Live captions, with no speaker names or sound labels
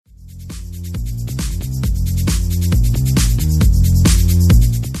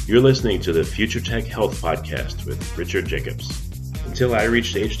You're listening to the Future Tech Health Podcast with Richard Jacobs. Until I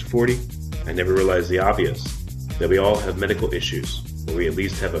reached age 40, I never realized the obvious, that we all have medical issues, or we at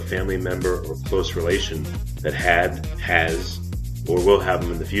least have a family member or close relation that has, or will have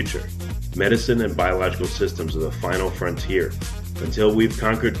them in the future. Medicine and biological systems are the final frontier. Until we've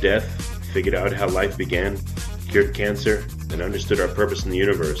conquered death, figured out how life began, cured cancer, and understood our purpose in the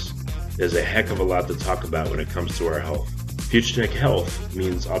universe, there's a heck of a lot to talk about when it comes to our health. Future Tech Health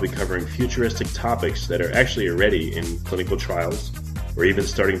means I'll be covering futuristic topics that are actually already in clinical trials, or even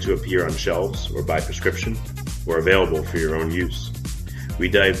starting to appear on shelves or by prescription, or available for your own use. We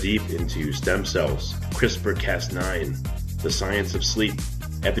dive deep into stem cells, CRISPR-Cas9, the science of sleep,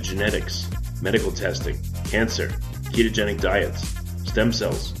 epigenetics, medical testing, cancer, ketogenic diets, stem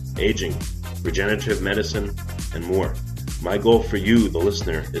cells, aging, regenerative medicine, and more. My goal for you, the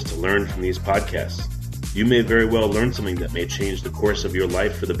listener, is to learn from these podcasts. You may very well learn something that may change the course of your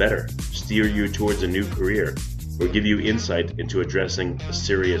life for the better, steer you towards a new career, or give you insight into addressing a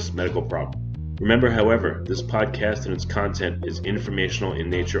serious medical problem. Remember, however, this podcast and its content is informational in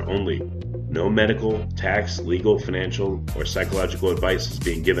nature only. No medical, tax, legal, financial, or psychological advice is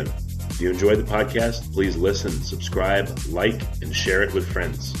being given. If you enjoy the podcast, please listen, subscribe, like, and share it with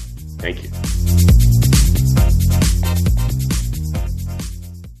friends. Thank you.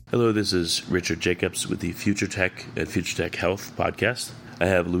 Hello, this is Richard Jacobs with the Future Tech at Future Tech Health podcast. I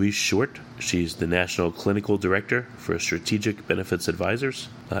have Louise Short. She's the National Clinical Director for Strategic Benefits Advisors.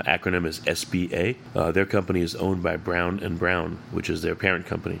 Acronym is SBA. Their company is owned by Brown & Brown, which is their parent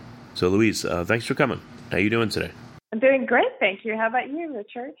company. So, Louise, thanks for coming. How are you doing today? I'm doing great, thank you. How about you,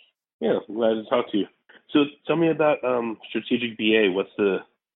 Richard? Yeah, I'm glad to talk to you. So, tell me about Strategic BA. What's the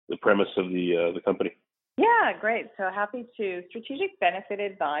premise of the company? Yeah, great. So happy to. Strategic Benefit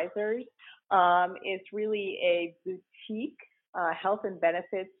Advisors is really a boutique health and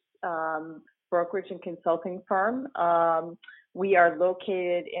benefits brokerage and consulting firm. We are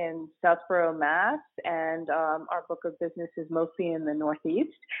located in Southborough, Mass, and our book of business is mostly in the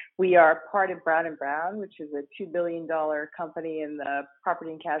Northeast. We are part of Brown & Brown, which is a $2 billion company in the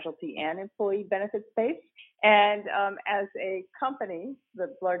property and casualty and employee benefit space. And as a company,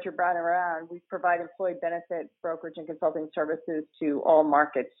 the larger Brown & Brown, we provide employee benefit brokerage and consulting services to all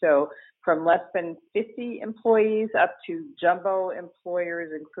markets. So from less than 50 employees up to jumbo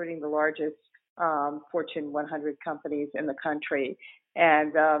employers, including the largest Fortune 100 companies in the country.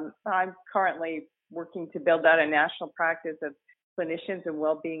 And I'm currently working to build out a national practice of clinicians and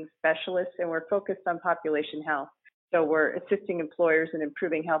well-being specialists, and we're focused on population health. So we're assisting employers in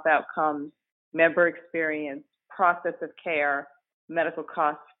improving health outcomes, member experience, process of care, medical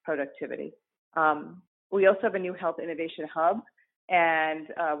costs, productivity. We also have a new health innovation hub, and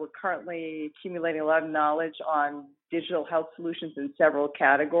we're currently accumulating a lot of knowledge on digital health solutions in several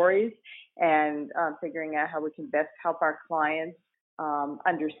categories, and figuring out how we can best help our clients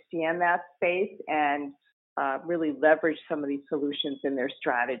understand that space and really leverage some of these solutions in their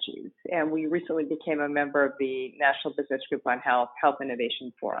strategies. And we recently became a member of the National Business Group on Health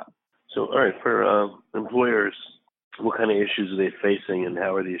Innovation Forum. So, all right, for employers, what kind of issues are they facing, and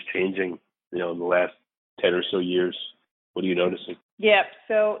how are these changing, in the last 10 or so years? What are you noticing? Yeah,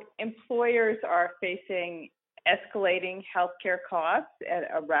 so employers are facing escalating healthcare costs at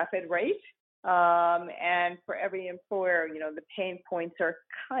a rapid rate. And for every employer, the pain points are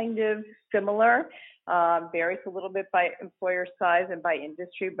kind of similar. Varies a little bit by employer size and by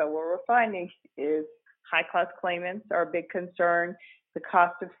industry, but what we're finding is high-cost claimants are a big concern. The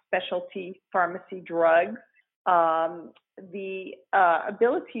cost of specialty pharmacy drugs, the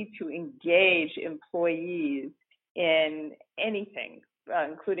ability to engage employees in anything,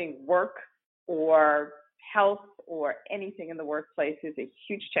 including work or health or anything in the workplace, is a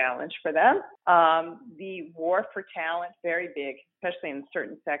huge challenge for them. The war for talent, very big, especially in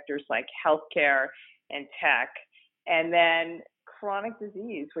certain sectors like healthcare and tech. And then chronic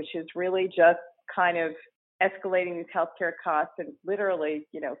disease, which is really just kind of escalating these healthcare costs and literally,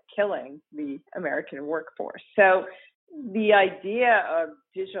 killing the American workforce. So the idea of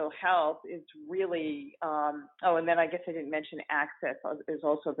digital health is really, and then I guess I didn't mention access is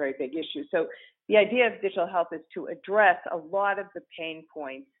also a very big issue. So the idea of digital health is to address a lot of the pain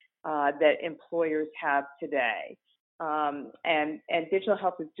points that employers have today. And digital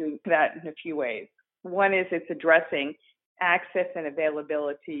health is doing that in a few ways. One is it's addressing access and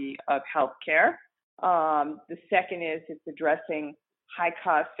availability of healthcare. The second is it's addressing high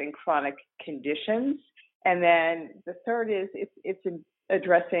cost and chronic conditions. And then the third is it's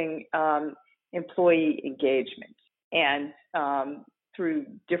addressing employee engagement and through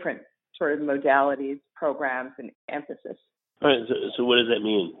different sort of modalities, programs, and emphasis. All right. So what does that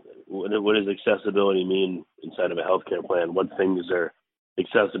mean? What does accessibility mean inside of a healthcare plan? What things are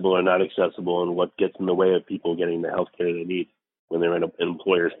accessible or not accessible, and what gets in the way of people getting the healthcare they need when they're in an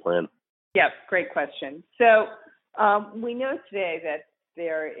employer's plan? Yep, great question. So we know today that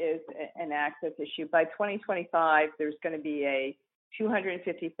there is an access issue. By 2025, there's going to be a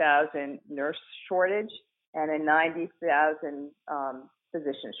 250,000 nurse shortage and a 90,000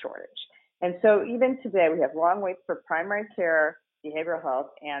 physician shortage. And so even today, we have long waits for primary care, behavioral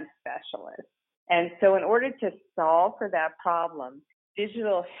health, and specialists. And so in order to solve for that problem,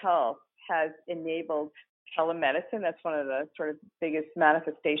 digital health has enabled telemedicine. That's one of the sort of biggest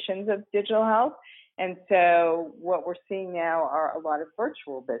manifestations of digital health. And so what we're seeing now are a lot of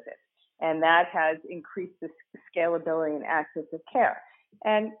virtual visits, and that has increased the scalability and access to care.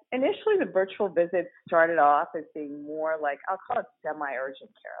 And initially, the virtual visits started off as being more like, I'll call it semi-urgent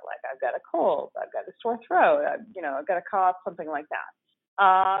care, like I've got a cold, I've got a sore throat, I've got a cough, something like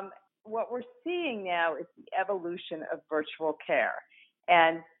that. What we're seeing now is the evolution of virtual care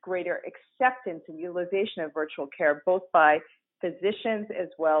and greater acceptance and utilization of virtual care, both by physicians as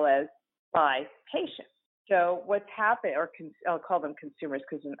well as by patients. So what's happened, or I'll call them consumers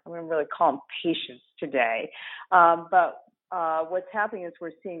because I'm going to really call them patients today, but what's happening is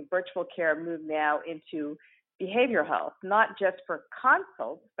we're seeing virtual care move now into behavioral health, not just for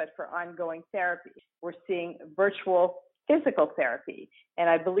consults, but for ongoing therapy. We're seeing virtual physical therapy, and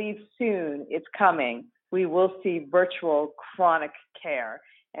I believe soon it's coming. We will see virtual chronic care.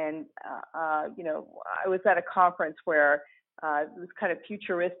 And, I was at a conference where it was kind of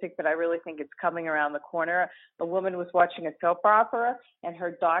futuristic, but I really think it's coming around the corner. A woman was watching a soap opera, and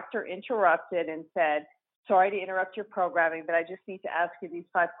her doctor interrupted and said, "Sorry to interrupt your programming, but I just need to ask you these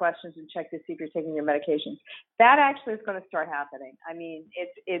 5 questions and check to see if you're taking your medications." That actually is going to start happening. I mean,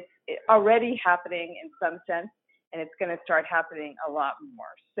 it's already happening in some sense, and it's going to start happening a lot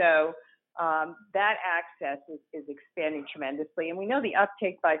more. So that access is expanding tremendously. And we know the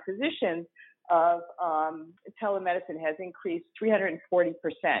uptake by physicians of telemedicine has increased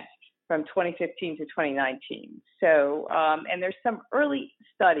 340% from 2015 to 2019. So, and there's some early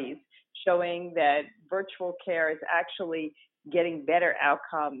studies showing that virtual care is actually getting better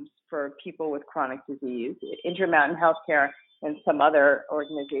outcomes for people with chronic disease. Intermountain Healthcare and some other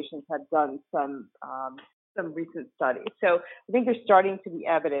organizations have done some recent studies. So I think there's starting to be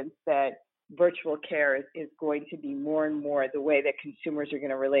evidence that virtual care is going to be more and more the way that consumers are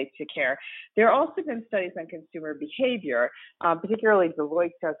going to relate to care. There have also been studies on consumer behavior, particularly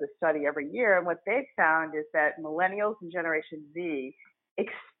Deloitte does a study every year, and what they've found is that millennials and Generation Z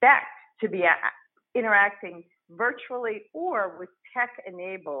expect to be interacting virtually or with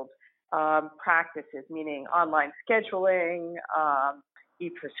tech-enabled practices, meaning online scheduling,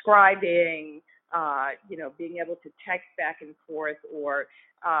 e-prescribing, being able to text back and forth or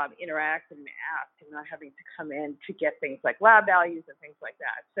interact in an app and not having to come in to get things like lab values and things like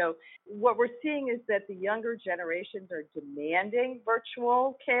that. So what we're seeing is that the younger generations are demanding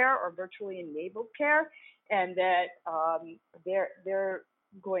virtual care or virtually enabled care, and that they're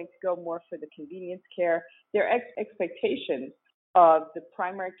going to go more for the convenience care. Their expectations of the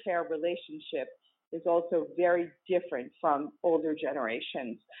primary care relationship is also very different from older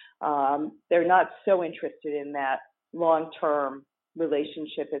generations. They're not so interested in that long-term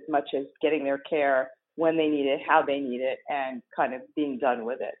relationship as much as getting their care when they need it, how they need it, and kind of being done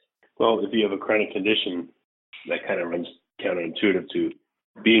with it. Well, if you have a chronic condition, that kind of runs counterintuitive to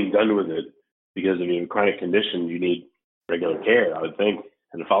being done with it, because if you have a chronic condition, you need regular care, I would think,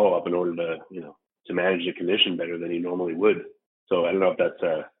 and a follow-up in order to manage the condition better than you normally would. So I don't know if that's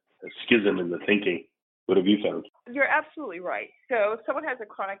a schism in the thinking. What have you found? You're absolutely right. So if someone has a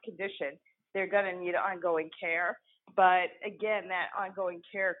chronic condition, they're going to need ongoing care. But again, that ongoing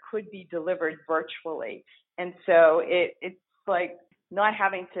care could be delivered virtually. And so it's like not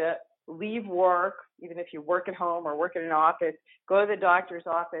having to leave work, even if you work at home or work in an office, go to the doctor's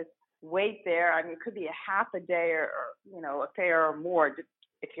office, wait there. I mean, it could be a half a day or a day or more.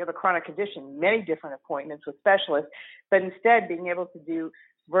 If you have a chronic condition, many different appointments with specialists, but instead being able to do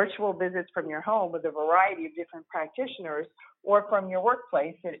virtual visits from your home with a variety of different practitioners or from your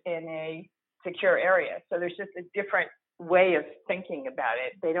workplace in a secure area. So there's just a different way of thinking about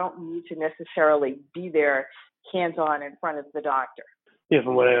it. They don't need to necessarily be there hands-on in front of the doctor. Yeah,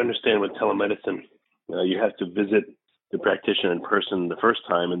 from what I understand with telemedicine, you have to visit the practitioner in person the first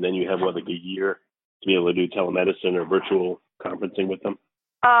time, and then you have, like a year to be able to do telemedicine or virtual conferencing with them?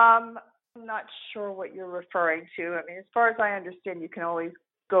 I'm not sure what you're referring to. I mean, as far as I understand, you can always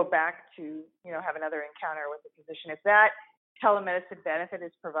go back to, have another encounter with the physician. If that telemedicine benefit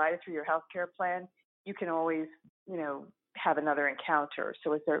is provided through your healthcare plan, you can always, have another encounter.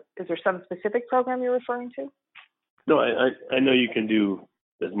 So is there some specific program you're referring to? No, I know you can do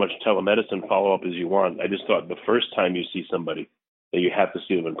as much telemedicine follow-up as you want. I just thought the first time you see somebody that you have to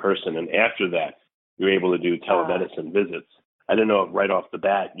see them in person, and after that, you're able to do telemedicine visits. I didn't know if right off the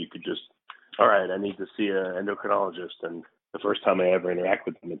bat you could just, all right, I need to see an endocrinologist, and the first time I ever interact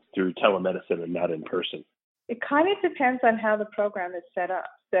with them, it's through telemedicine and not in person. It kind of depends on how the program is set up.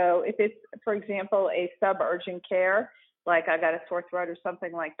 So if it's, for example, a sub-urgent care, like I got a sore throat or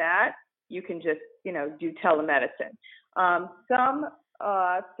something like that, you can just, do telemedicine. Some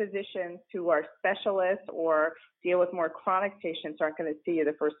physicians who are specialists or deal with more chronic patients aren't going to see you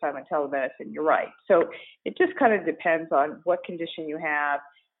the first time on telemedicine. You're right. So it just kind of depends on what condition you have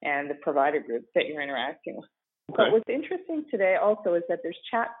and the provider group that you're interacting with. Okay. But what's interesting today also is that there's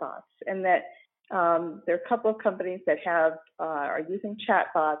chatbots, and that there are a couple of companies that are using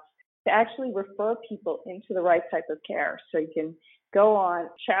chatbots to actually refer people into the right type of care. So you can go on,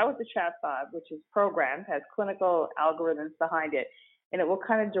 chat with the chatbot, which is programmed, has clinical algorithms behind it, and it will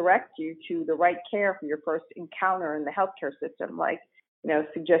kind of direct you to the right care for your first encounter in the healthcare system. Like,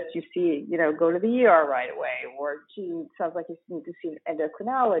 suggest you see, go to the ER right away, or gee, sounds like you need to see an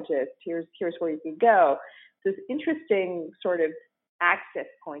endocrinologist. Here's where you can go. So it's interesting sort of access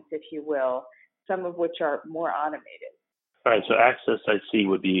points, if you will, some of which are more automated. All right, so access, I see,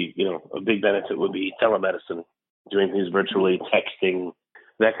 would be, a big benefit would be telemedicine, doing things virtually, texting,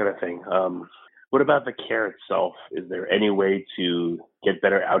 that kind of thing. What about the care itself? Is there any way to get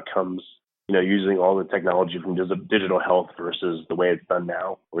better outcomes, using all the technology from digital health versus the way it's done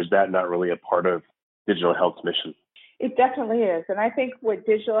now? Or is that not really a part of digital health's mission? It definitely is. And I think what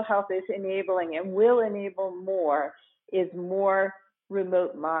digital health is enabling and will enable more is more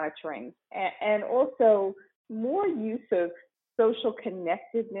remote monitoring and also more use of social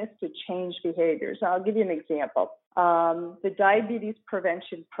connectedness to change behaviors. I'll give you an example. The Diabetes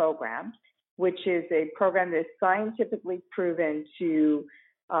Prevention Program, which is a program that is scientifically proven to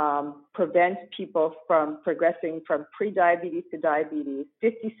prevent people from progressing from prediabetes to diabetes,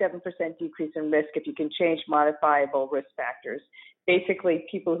 57% decrease in risk if you can change modifiable risk factors. Basically,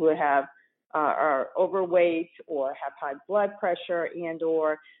 people who are overweight or have high blood pressure and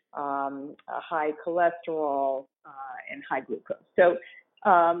or high cholesterol and high glucose. So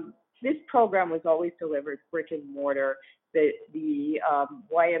this program was always delivered brick and mortar. The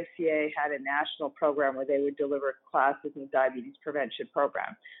YMCA had a national program where they would deliver classes in the diabetes prevention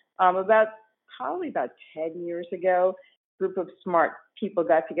program. Probably about 10 years ago, a group of smart people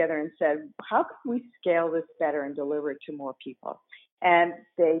got together and said, how can we scale this better and deliver it to more people? And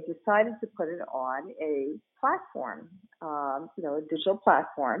they decided to put it on a platform, a digital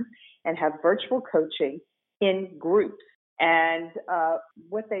platform, and have virtual coaching in groups. And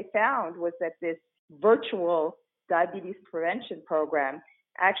what they found was that this virtual diabetes prevention program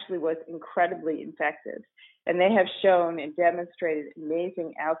actually was incredibly effective. And they have shown and demonstrated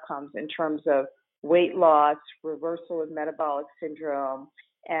amazing outcomes in terms of weight loss, reversal of metabolic syndrome,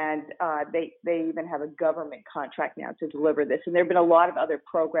 and they even have a government contract now to deliver this. And there have been a lot of other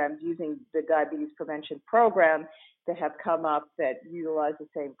programs using the diabetes prevention program that have come up that utilize the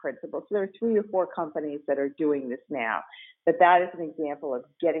same principle. So there are 3 or 4 companies that are doing this now. But that is an example of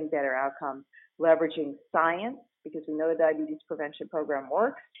getting better outcomes, leveraging science, because we know the diabetes prevention program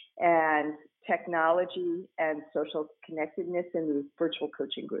works, and technology and social connectedness in these virtual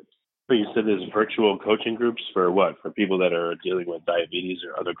coaching groups. So you said there's virtual coaching groups for what? For people that are dealing with diabetes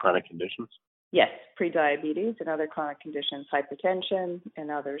or other chronic conditions? Yes, prediabetes and other chronic conditions, hypertension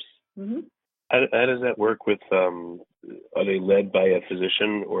and others. Mm-hmm. How does that work with, are they led by a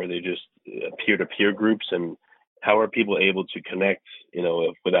physician or are they just peer-to-peer groups? And how are people able to connect,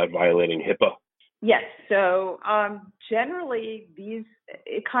 without violating HIPAA? Yes. So generally,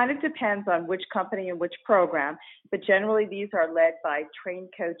 it kind of depends on which company and which program, but generally these are led by trained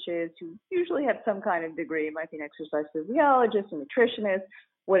coaches who usually have some kind of degree. It might be an exercise physiologist, a nutritionist,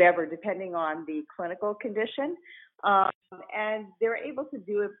 whatever, depending on the clinical condition. And they're able to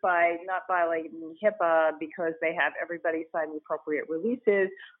do it by not violating HIPAA because they have everybody sign the appropriate releases,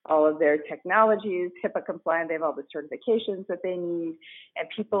 all of their technologies, HIPAA compliant, they have all the certifications that they need, and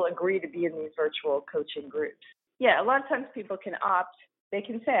people agree to be in these virtual coaching groups. Yeah, a lot of times people can opt. They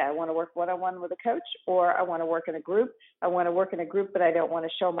can say, I want to work one-on-one with a coach, or I want to work in a group. I want to work in a group, but I don't want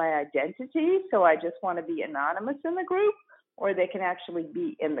to show my identity, so I just want to be anonymous in the group, or they can actually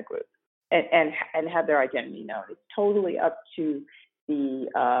be in the group and have their identity known. It's totally up to the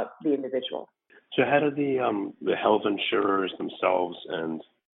individual. So how do the health insurers themselves and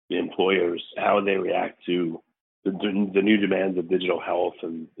the employers, how do they react to the new demands of digital health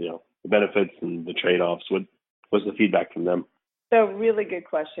and, the benefits and the trade-offs? what's the feedback from them? So really good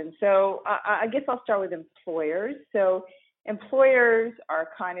question. So I guess I'll start with employers. So employers are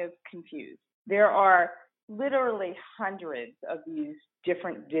kind of confused. There are literally hundreds of these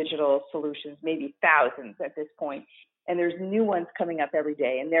different digital solutions, maybe thousands at this point, and there's new ones coming up every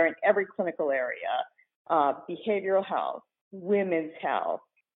day, and they're in every clinical area: behavioral health, women's health,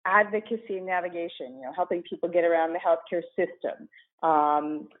 advocacy and navigation, helping people get around the healthcare system,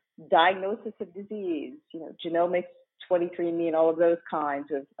 diagnosis of disease, genomics, 23andMe, and all of those kinds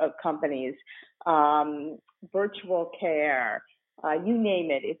of companies, virtual care, you name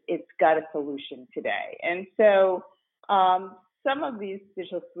it, it's got a solution today. And so some of these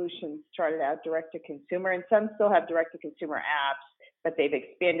digital solutions started out direct to consumer, and some still have direct to consumer apps, but they've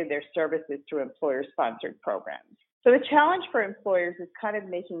expanded their services through employer sponsored programs. So the challenge for employers is kind of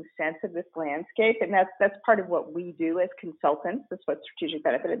making sense of this landscape, and that's part of what we do as consultants. That's what Strategic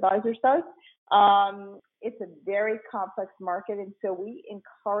Benefit Advisors does. It's a very complex market, and so we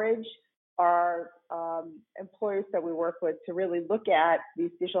encourage our employers that we work with to really look at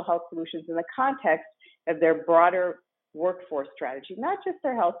these digital health solutions in the context of their broader workforce strategy, not just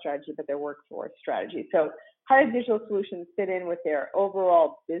their health strategy, but their workforce strategy. So how do digital solutions fit in with their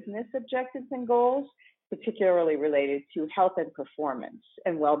overall business objectives and goals, particularly related to health and performance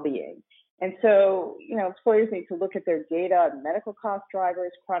and well-being? And so, employers need to look at their data on medical cost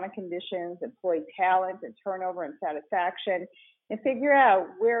drivers, chronic conditions, employee talent and turnover and satisfaction, and figure out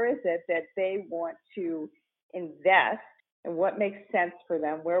where is it that they want to invest and what makes sense for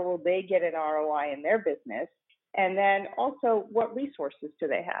them, where will they get an ROI in their business, and then also what resources do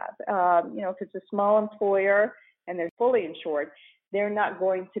they have. If it's a small employer and they're fully insured, they're not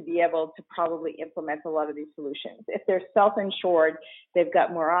going to be able to probably implement a lot of these solutions. If they're self-insured, they've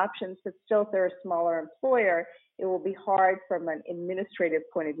got more options, but still if they're a smaller employer, it will be hard from an administrative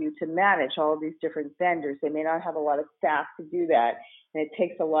point of view to manage all of these different vendors. They may not have a lot of staff to do that, and it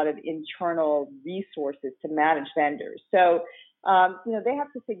takes a lot of internal resources to manage vendors. So, they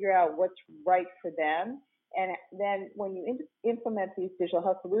have to figure out what's right for them. And then when you implement these digital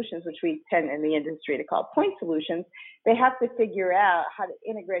health solutions, which we tend in the industry to call point solutions, they have to figure out how to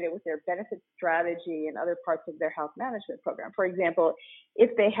integrate it with their benefit strategy and other parts of their health management program. For example,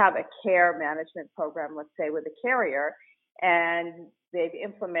 if they have a care management program, let's say with a carrier, and they've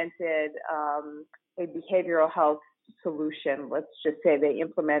implemented a behavioral health solution, let's just say they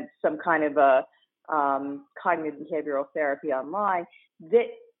implement some kind of a cognitive behavioral therapy online,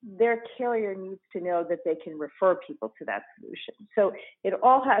 their carrier needs to know that they can refer people to that solution. So it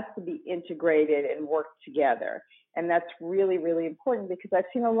all has to be integrated and work together. And that's really, really important because I've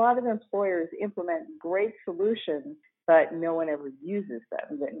seen a lot of employers implement great solutions, but no one ever uses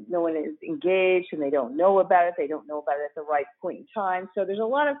them. No one is engaged and they don't know about it. They don't know about it at the right point in time. So there's a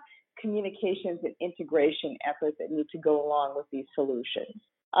lot of communications and integration efforts that need to go along with these solutions.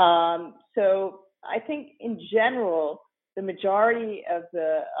 So I think in general, the majority of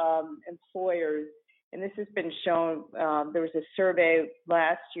the employers, and this has been shown, there was a survey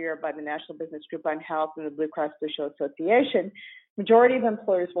last year by the National Business Group on Health and the Blue Cross Blue Shield Association, majority of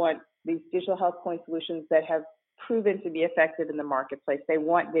employers want these digital health point solutions that have proven to be effective in the marketplace. They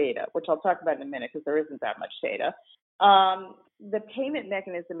want data, which I'll talk about in a minute because there isn't that much data. The payment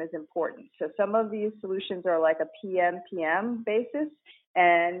mechanism is important. So some of these solutions are like a PMPM basis.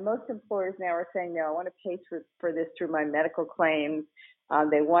 And most employers now are saying, no, I want to pay for this through my medical claims.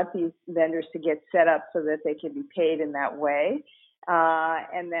 They want these vendors to get set up so that they can be paid in that way.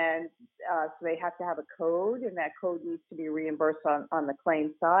 And then so they have to have a code, and that code needs to be reimbursed on the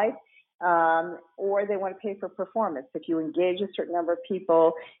claim side. Or they want to pay for performance. If you engage a certain number of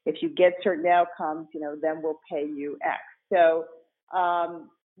people, if you get certain outcomes, then we'll pay you X. So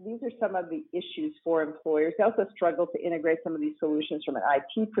these are some of the issues for employers. They also struggle to integrate some of these solutions from an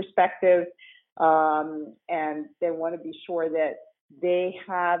IT perspective, and they want to be sure that they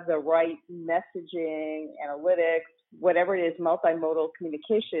have the right messaging, analytics, whatever it is, multimodal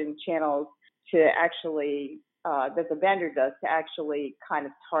communication channels to actually, that the vendor does to actually kind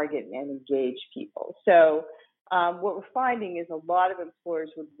of target and engage people. So what we're finding is a lot of employers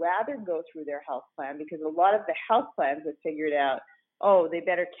would rather go through their health plan because a lot of the health plans have figured out, they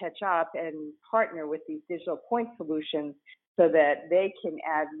better catch up and partner with these digital point solutions so that they can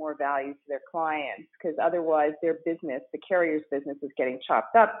add more value to their clients, because otherwise their business, the carrier's business, is getting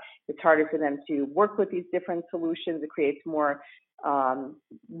chopped up. It's harder for them to work with these different solutions. It creates more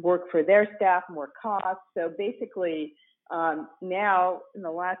work for their staff, more costs. So basically now in the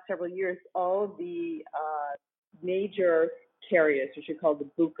last several years, all of the major carriers, which are called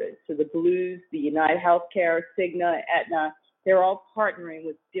the BUCAs, so the Blues, the United Healthcare, Cigna, Aetna, they're all partnering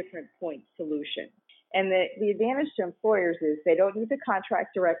with different point solutions. And the advantage to employers is they don't need to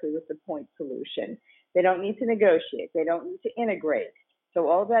contract directly with the point solution. They don't need to negotiate. They don't need to integrate. So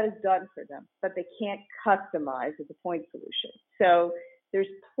all that is done for them, but they can't customize with the point solution. So there's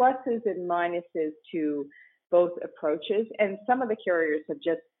pluses and minuses to both approaches, and some of the carriers have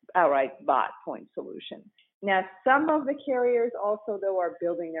just outright bought point solutions. Now, some of the carriers also, though, are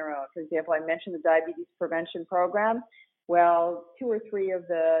building their own. For example, I mentioned the diabetes prevention program. Well, 2 or 3 of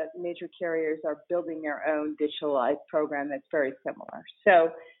the major carriers are building their own digitalized program that's very similar.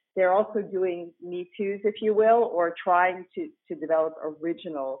 So they're also doing Me Too's, if you will, or trying to develop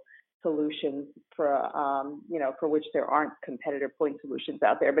original solutions for, for which there aren't competitive point solutions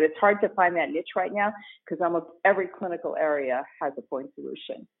out there. But it's hard to find that niche right now because almost every clinical area has a point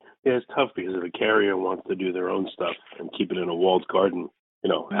solution. Yeah, it's tough because if a carrier wants to do their own stuff and keep it in a walled garden,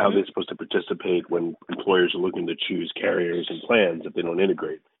 how are they supposed to participate when employers are looking to choose carriers and plans if they don't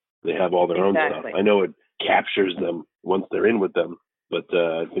integrate? They have all their own stuff. I know it captures them once they're in with them, but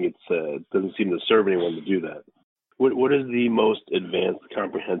I think it doesn't seem to serve anyone to do that. What is the most advanced,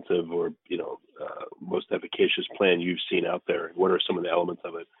 comprehensive, or most efficacious plan you've seen out there? What are some of the elements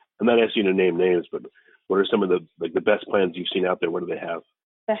of it? I'm not asking you to name names, but what are some of the best plans you've seen out there? What do they have?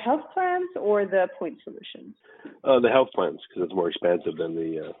 The health plans or the point solutions? The health plans, because it's more expensive than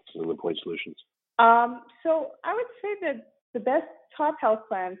the point solutions. So I would say that the best top health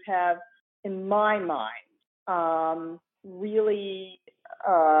plans have, in my mind, really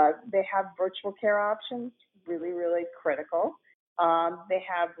they have virtual care options, really, really critical. They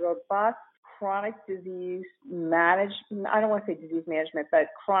have robust chronic disease management. I don't want to say disease management, but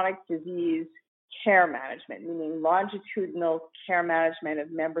chronic disease care management, meaning longitudinal care management of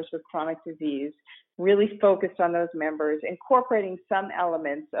members with chronic disease, really focused on those members, incorporating some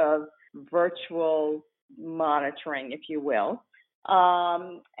elements of virtual monitoring, if you will.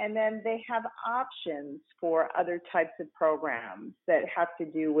 And then they have options for other types of programs that have to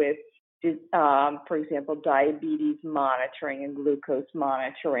do with, for example, diabetes monitoring and glucose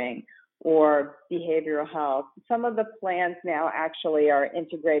monitoring, or behavioral health. Some of the plans now actually are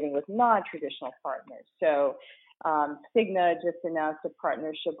integrating with non-traditional partners. So Cigna just announced a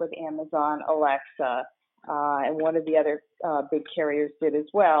partnership with Amazon Alexa, and one of the other big carriers did as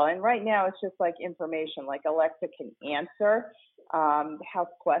well. And right now it's just like information, like Alexa can answer health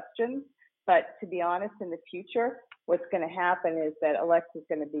questions. But to be honest, in the future, what's going to happen is that Alexa is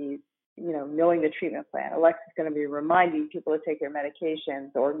going to be knowing the treatment plan. Alexa's going to be reminding people to take their medications,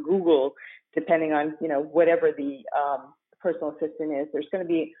 or Google, depending on, whatever the personal assistant is. There's going to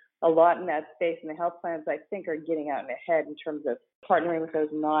be a lot in that space, and the health plans, I think, are getting out ahead in terms of partnering with those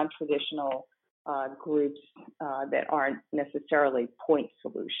non-traditional groups that aren't necessarily point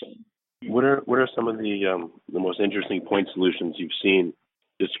solutions. What are some of the most interesting point solutions you've seen?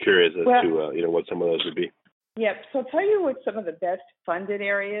 Just curious as to what some of those would be. Yeah, so I'll tell you what some of the best funded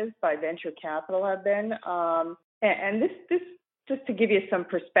areas by venture capital have been. And this, just to give you some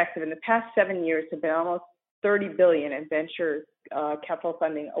perspective, in the past 7 years have been almost $30 billion in venture capital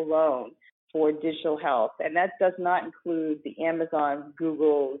funding alone for digital health. And that does not include the Amazon,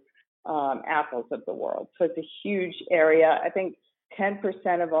 Google, Apples of the world. So it's a huge area. I think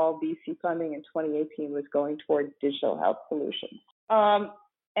 10% of all VC funding in 2018 was going towards digital health solutions.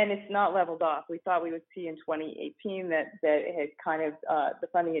 And it's not leveled off. We thought we would see in 2018 that it had kind of, the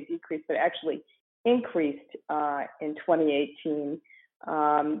funding had decreased, but actually increased in 2018.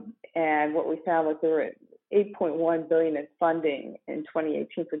 And what we found was there were $8.1 billion in funding in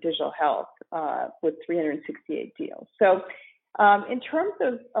 2018 for digital health with 368 deals. So in terms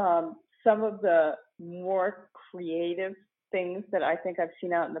of some of the more creative things that I think I've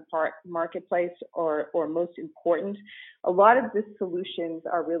seen out in the marketplace or most important, a lot of the solutions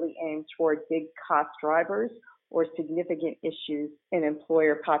are really aimed toward big cost drivers or significant issues in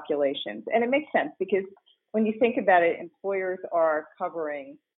employer populations. And it makes sense because when you think about it, employers are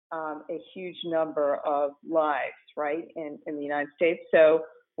covering a huge number of lives, right, in the United States. So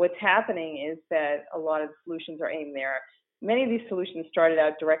what's happening is that a lot of the solutions are aimed there. Many of these solutions started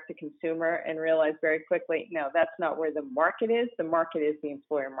out direct to consumer and realized very quickly, no, that's not where the market is. The market is the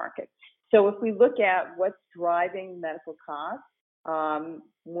employer market. So if we look at what's driving medical costs,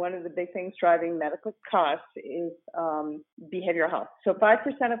 one of the big things driving medical costs is behavioral health. So 5%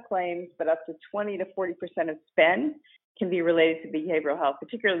 of claims, but up to 20 to 40% of spend can be related to behavioral health,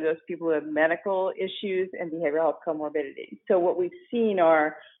 particularly those people who have medical issues and behavioral health comorbidities. So what we've seen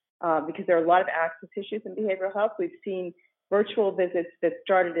are, because there are a lot of access issues in behavioral health, we've seen virtual visits that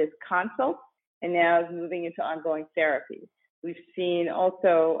started as consults and now is moving into ongoing therapy. We've seen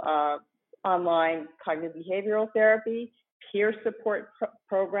also online cognitive behavioral therapy, peer support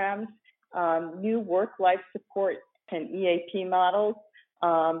programs new work-life support and EAP models,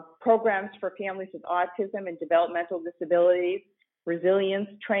 programs for families with autism and developmental disabilities, resilience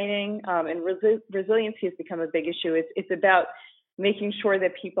training, and resiliency has become a big issue. It's about making sure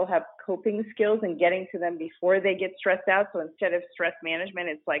that people have coping skills and getting to them before they get stressed out. So instead of stress management,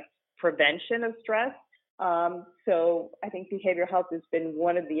 it's like prevention of stress. So I think behavioral health has been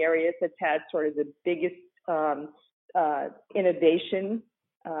one of the areas that's had sort of the biggest innovation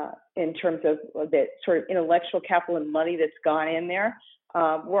in terms of the sort of intellectual capital and money that's gone in there.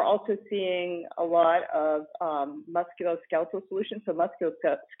 We're also seeing a lot of musculoskeletal solutions. So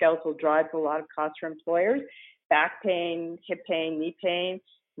musculoskeletal drives a lot of costs for employers. Back pain, hip pain, knee pain.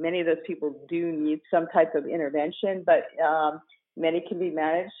 Many of those people do need some type of intervention, but many can be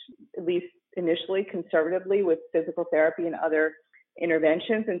managed, at least initially, conservatively with physical therapy and other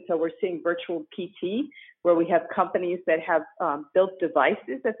interventions. And so we're seeing virtual PT, where we have companies that have built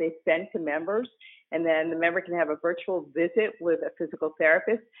devices that they send to members, and then the member can have a virtual visit with a physical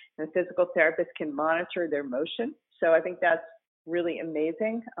therapist, and the physical therapist can monitor their motion. So I think that's really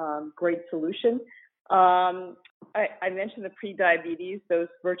amazing, great solution. I mentioned the pre-diabetes. Those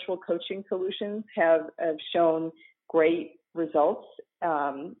virtual coaching solutions have shown great results,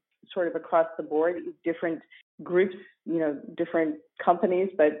 sort of across the board, different groups, different companies,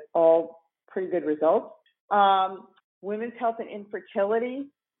 but all pretty good results. Women's health and infertility,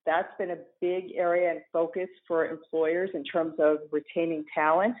 that's been a big area and focus for employers in terms of retaining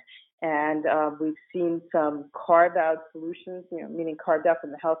talent. And we've seen some carved-out solutions, meaning carved out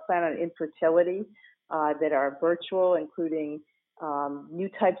from the health plan on infertility that are virtual, including new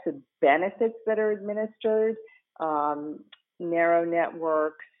types of benefits that are administered, narrow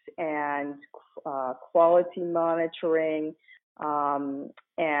networks, and quality monitoring,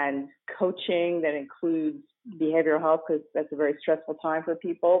 and coaching that includes behavioral health, because that's a very stressful time for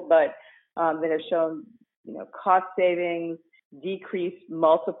people, but that have shown, cost savings, decreased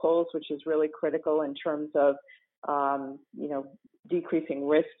multiples, which is really critical in terms of, decreasing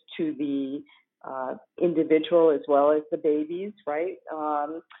risk to the individual as well as the babies, right?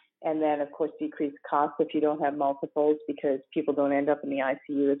 And then, of course, decreased costs if you don't have multiples, because people don't end up in the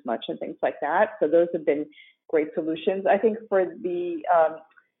ICU as much and things like that. So those have been great solutions. I think for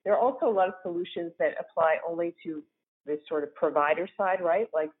there are also a lot of solutions that apply only to the sort of provider side, right?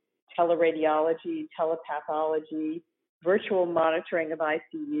 Like teleradiology, telepathology, virtual monitoring of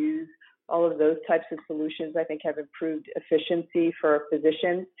ICUs, all of those types of solutions, I think, have improved efficiency for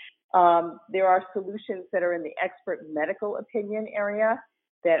physicians. There are solutions that are in the expert medical opinion area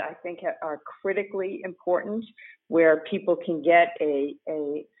that I think are critically important, where people can get a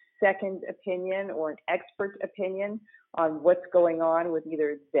second opinion or an expert opinion on what's going on with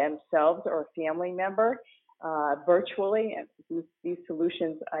either themselves or a family member virtually. And these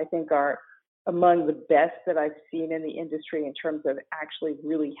solutions, I think, are among the best that I've seen in the industry in terms of actually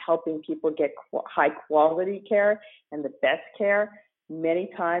really helping people get high quality care and the best care. Many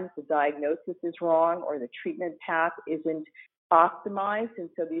times the diagnosis is wrong or the treatment path isn't optimized. And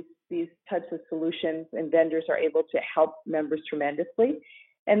so these types of solutions and vendors are able to help members tremendously.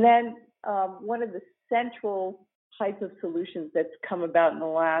 And then one of the central types of solutions that's come about in the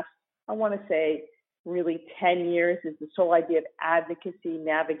last, I want to say, really 10 years is this whole idea of advocacy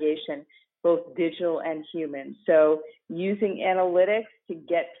navigation, both digital and human. So using analytics to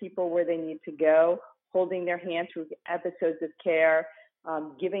get people where they need to go, holding their hand through episodes of care,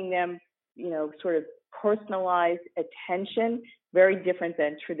 giving them, sort of personalized attention, very different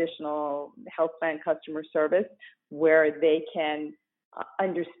than traditional health plan customer service, where they can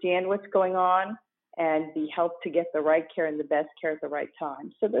understand what's going on and be helped to get the right care and the best care at the right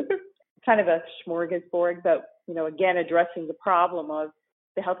time. So those are kind of a smorgasbord, but, again, addressing the problem of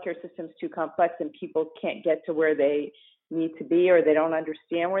the healthcare system's too complex and people can't get to where they need to be, or they don't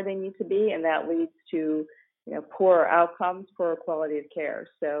understand where they need to be, and that leads to poorer outcomes, poorer quality of care.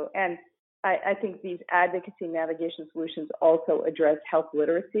 So, and I think these advocacy navigation solutions also address health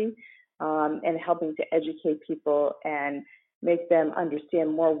literacy and helping to educate people and make them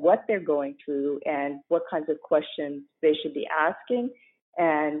understand more what they're going through and what kinds of questions they should be asking,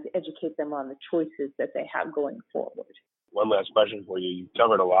 and educate them on the choices that they have going forward. One last question for you. You've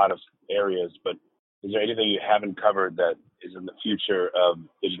covered a lot of areas, but is there anything you haven't covered that is in the future of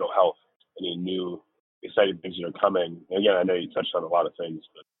digital health? Any new exciting things that are coming? And again, I know you touched on a lot of things,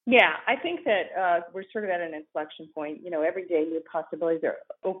 but yeah, I think that we're sort of at an inflection point. Every day new possibilities are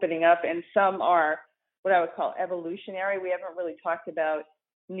opening up, and some are what I would call evolutionary. We haven't really talked about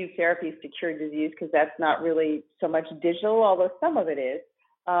new therapies to cure disease because that's not really so much digital, although some of it is.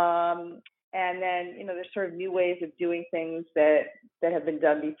 And then, there's sort of new ways of doing things that have been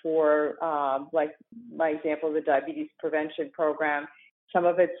done before, like my example of the diabetes prevention program. Some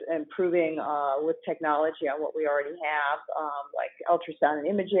of it's improving with technology on what we already have, like ultrasound and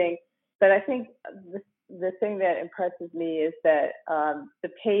imaging. But I think the thing that impresses me is that the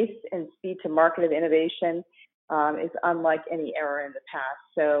pace and speed to market of innovation is unlike any era in the past.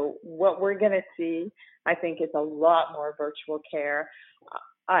 So what we're going to see, I think, is a lot more virtual care.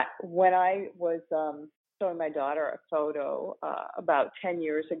 When I was showing my daughter a photo about 10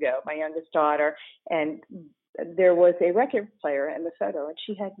 years ago, my youngest daughter, and there was a record player in the photo, and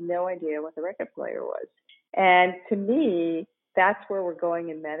she had no idea what the record player was. And to me, that's where we're going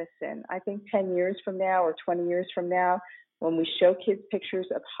in medicine. I think 10 years from now or 20 years from now, when we show kids pictures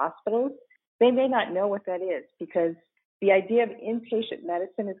of hospitals, they may not know what that is, because the idea of inpatient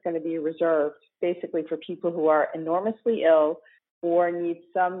medicine is going to be reserved basically for people who are enormously ill or need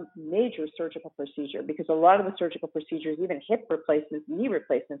some major surgical procedure, because a lot of the surgical procedures, even hip replacements, knee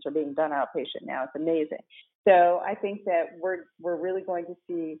replacements, are being done outpatient now. It's amazing. So I think that we're really going to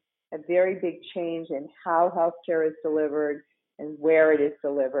see a very big change in how healthcare is delivered and where it is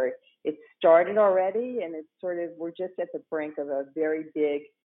delivered. It started already, and it's we're just at the brink of a very big,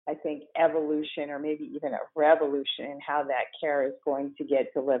 I think, evolution or maybe even a revolution in how that care is going to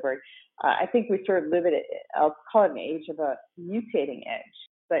get delivered. I think we sort of live at, I'll call it an age of a mutating edge,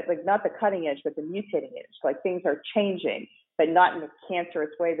 but like not the cutting edge, but the mutating edge. Like things are changing, but not in a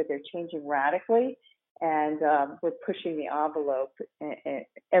cancerous way, but they're changing radically. And we're pushing the envelope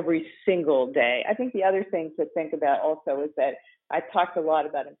every single day. I think the other thing to think about also is that I've talked a lot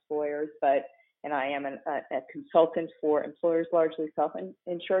about employers, and I am a consultant for employers, largely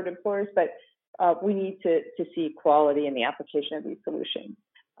self-insured employers, but we need to see equality in the application of these solutions.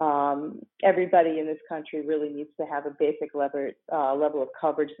 Everybody in this country really needs to have a basic level of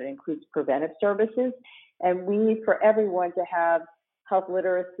coverage that includes preventive services, and we need for everyone to have health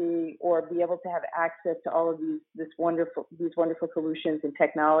literacy or be able to have access to all of these wonderful solutions and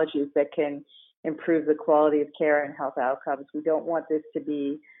technologies that can improve the quality of care and health outcomes. We don't want this to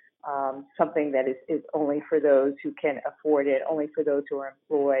be something that is only for those who can afford it, only for those who are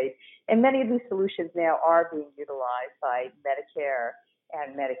employed. And many of these solutions now are being utilized by Medicare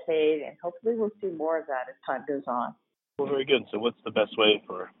and Medicaid, and hopefully we'll see more of that as time goes on. Well, very good. So what's the best way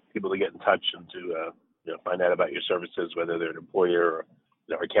for people to get in touch and to find out about your services, whether they're an employer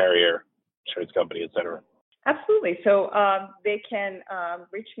or a carrier, insurance company, et cetera? Absolutely. So they can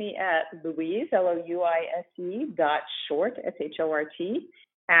reach me at Louise, LOUISE, .short, SHORT,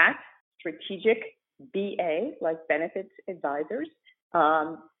 at strategicBA, like benefits advisors,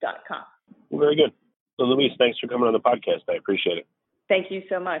 .com. Well, very good. So Louise, thanks for coming on the podcast. I appreciate it. Thank you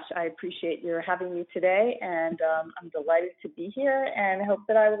so much. I appreciate your having me today, and I'm delighted to be here, and I hope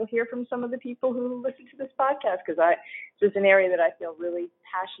that I will hear from some of the people who listen to this podcast, because this is an area that I feel really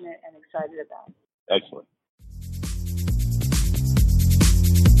passionate and excited about. Excellent.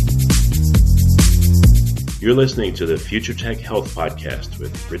 You're listening to the Future Tech Health Podcast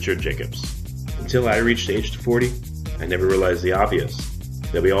with Richard Jacobs. Until I reached age 40, I never realized the obvious,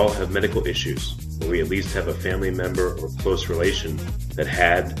 that we all have medical issues, or we at least have a family member or close relation that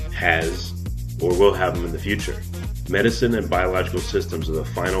has, or will have them in the future. Medicine and biological systems are the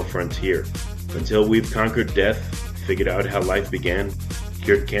final frontier. Until we've conquered death, figured out how life began,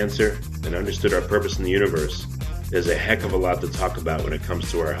 cured cancer, and understood our purpose in the universe, there's a heck of a lot to talk about when it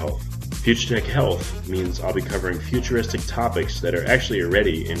comes to our health. Future Tech Health means I'll be covering futuristic topics that are actually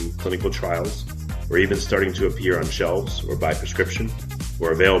already in clinical trials, or even starting to appear on shelves or by prescription,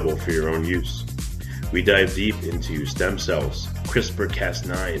 or available for your own use. We dive deep into stem cells,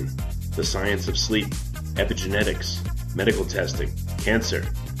 CRISPR-Cas9, the science of sleep, epigenetics, medical testing, cancer,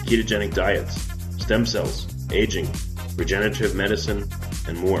 ketogenic diets, stem cells, aging, regenerative medicine,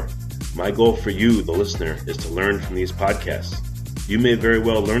 and more. My goal for you, the listener, is to learn from these podcasts. You may very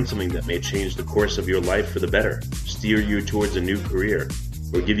well learn something that may change the course of your life for the better, steer you towards a new career,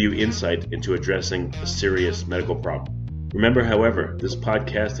 or give you insight into addressing a serious medical problem. Remember, however, this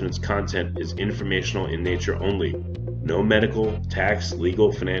podcast and its content is informational in nature only. No medical, tax,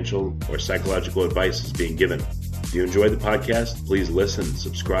 legal, financial, or psychological advice is being given. If you enjoyed the podcast, please listen,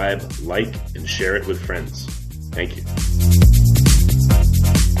 subscribe, like, and share it with friends. Thank you.